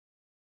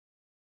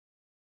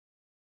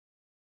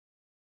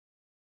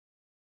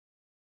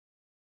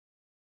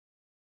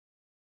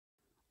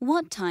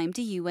What time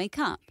do you wake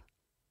up?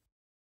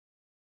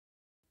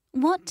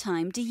 What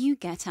time do you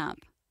get up?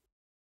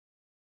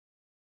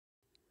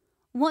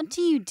 What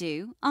do you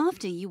do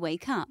after you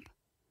wake up?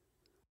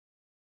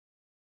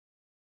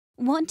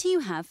 What do you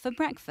have for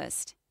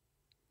breakfast?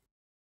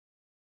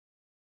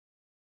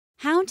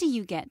 How do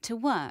you get to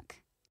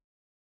work?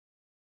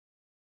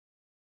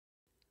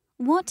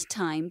 What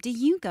time do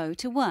you go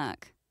to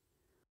work?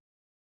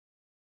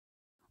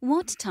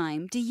 What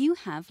time do you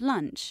have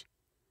lunch?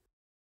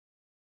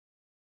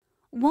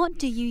 What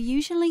do you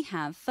usually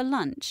have for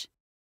lunch?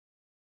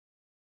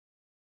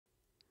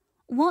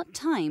 What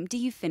time do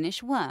you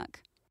finish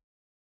work?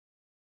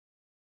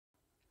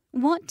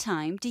 What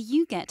time do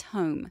you get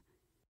home?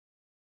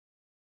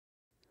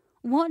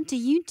 What do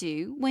you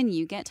do when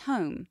you get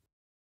home?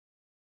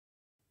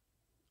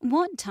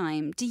 What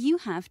time do you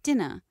have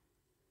dinner?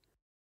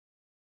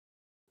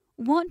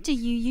 What do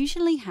you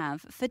usually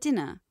have for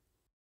dinner?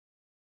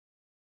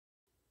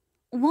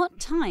 What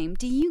time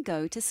do you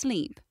go to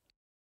sleep?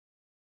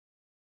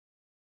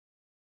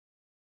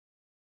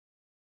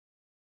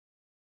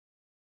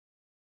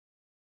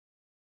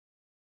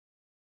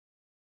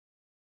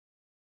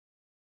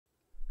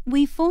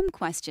 We form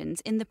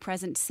questions in the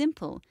present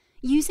simple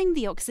using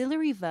the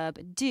auxiliary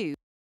verb do.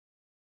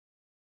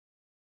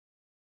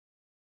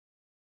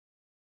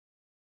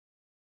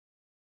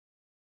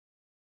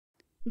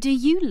 Do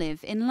you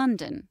live in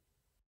London?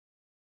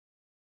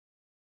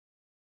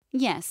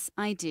 Yes,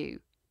 I do.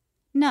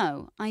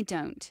 No, I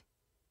don't.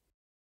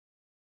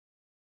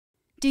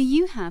 Do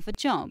you have a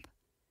job?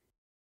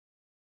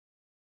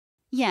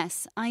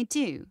 Yes, I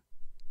do.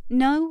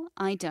 No,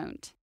 I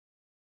don't.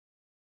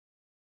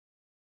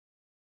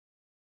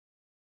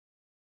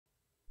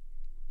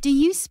 Do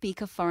you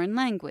speak a foreign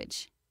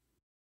language?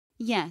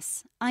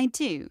 Yes, I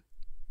do.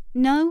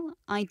 No,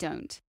 I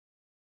don't.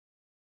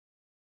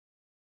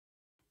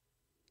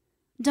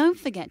 Don't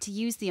forget to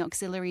use the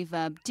auxiliary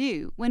verb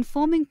do when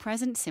forming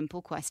present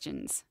simple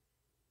questions.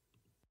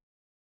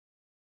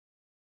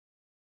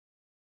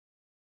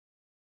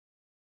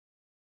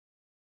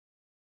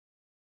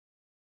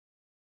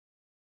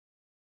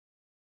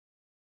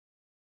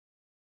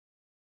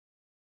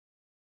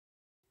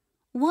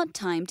 What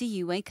time do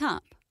you wake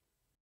up?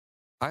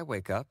 I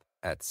wake up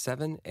at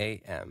 7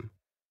 a.m.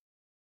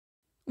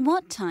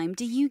 What time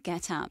do you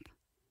get up?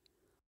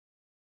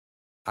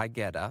 I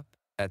get up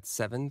at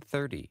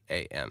 7:30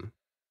 a.m.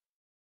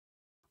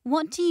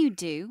 What do you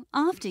do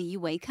after you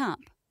wake up?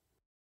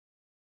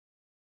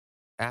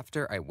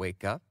 After I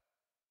wake up,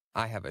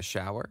 I have a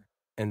shower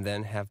and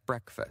then have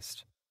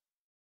breakfast.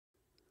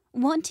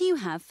 What do you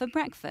have for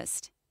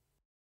breakfast?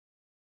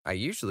 I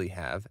usually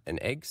have an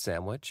egg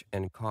sandwich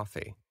and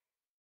coffee.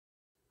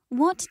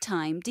 What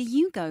time do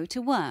you go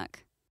to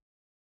work?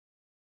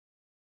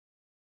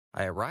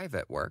 I arrive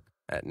at work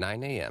at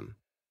 9 a.m.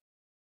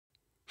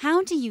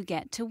 How do you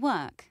get to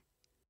work?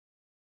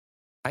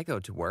 I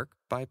go to work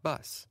by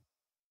bus.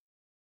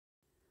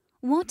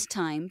 What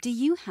time do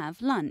you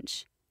have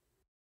lunch?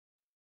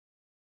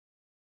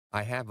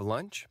 I have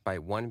lunch by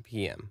 1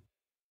 p.m.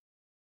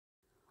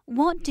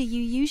 What do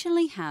you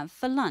usually have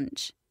for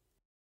lunch?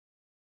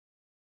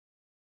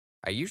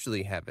 I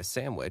usually have a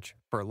sandwich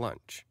for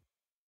lunch.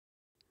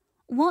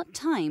 What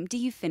time do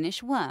you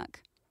finish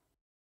work?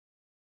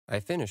 I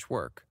finish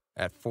work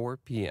at 4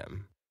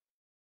 p.m.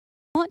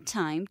 What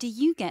time do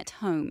you get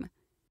home?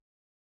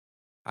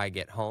 I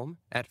get home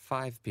at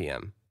 5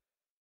 p.m.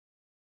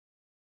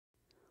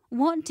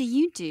 What do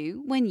you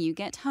do when you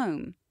get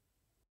home?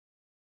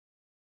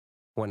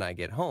 When I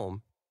get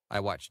home, I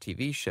watch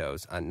TV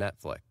shows on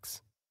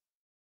Netflix.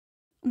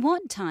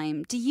 What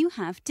time do you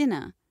have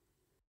dinner?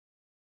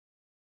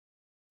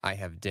 I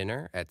have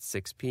dinner at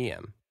 6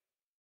 p.m.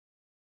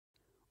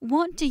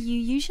 What do you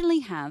usually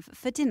have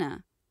for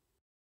dinner?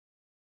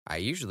 I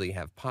usually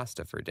have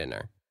pasta for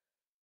dinner.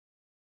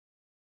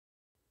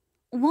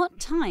 What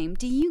time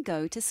do you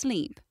go to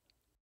sleep?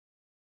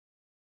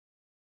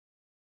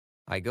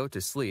 I go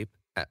to sleep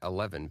at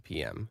 11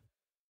 p.m.